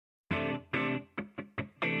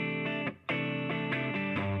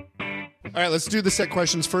All right, let's do the set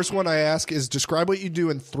questions. First one I ask is describe what you do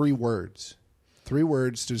in 3 words. 3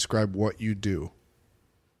 words to describe what you do.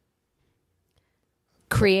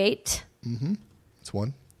 Create. That's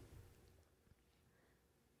one.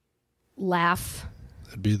 Laugh.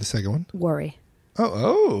 That'd be the second one. Worry.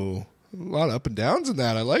 Oh. A lot of up and downs in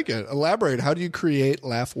that. I like it. Elaborate. How do you create,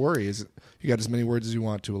 laugh, worry? Is it, you got as many words as you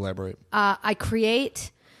want to elaborate. I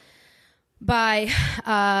create by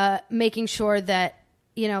making sure that,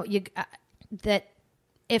 that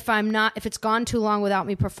if it's gone too long without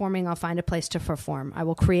me performing, I'll find a place to perform. I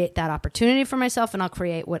will create that opportunity for myself, and I'll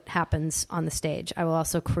create what happens on the stage. I will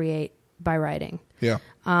also create by writing. Yeah.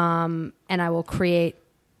 And I will create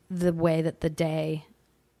the way that the day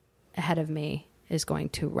ahead of me is going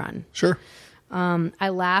to run. Sure. I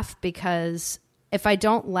laugh because if I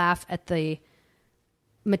don't laugh at the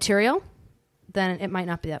material, then it might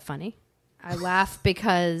not be that funny. I laugh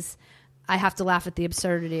because I have to laugh at the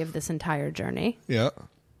absurdity of this entire journey. Yeah.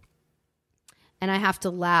 And I have to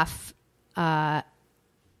laugh.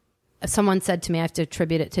 Someone said to me, I have to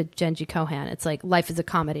attribute it to Genji Kohan. It's like life is a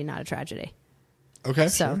comedy, not a tragedy. Okay.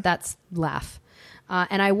 So sure. that's laugh.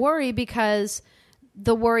 And I worry because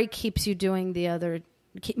the worry keeps you doing the other,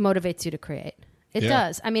 motivates you to create. It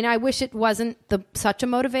does. I mean, I wish it wasn't such a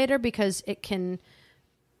motivator because it can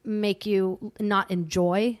make you not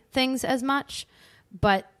enjoy things as much,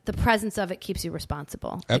 but the presence of it keeps you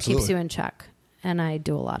responsible. Absolutely. It keeps you in check, and I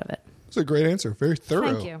do a lot of it. That's a great answer. Very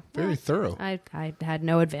thorough. Thank you. Very thorough. I had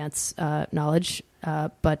no advance knowledge,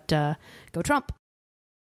 but go Trump.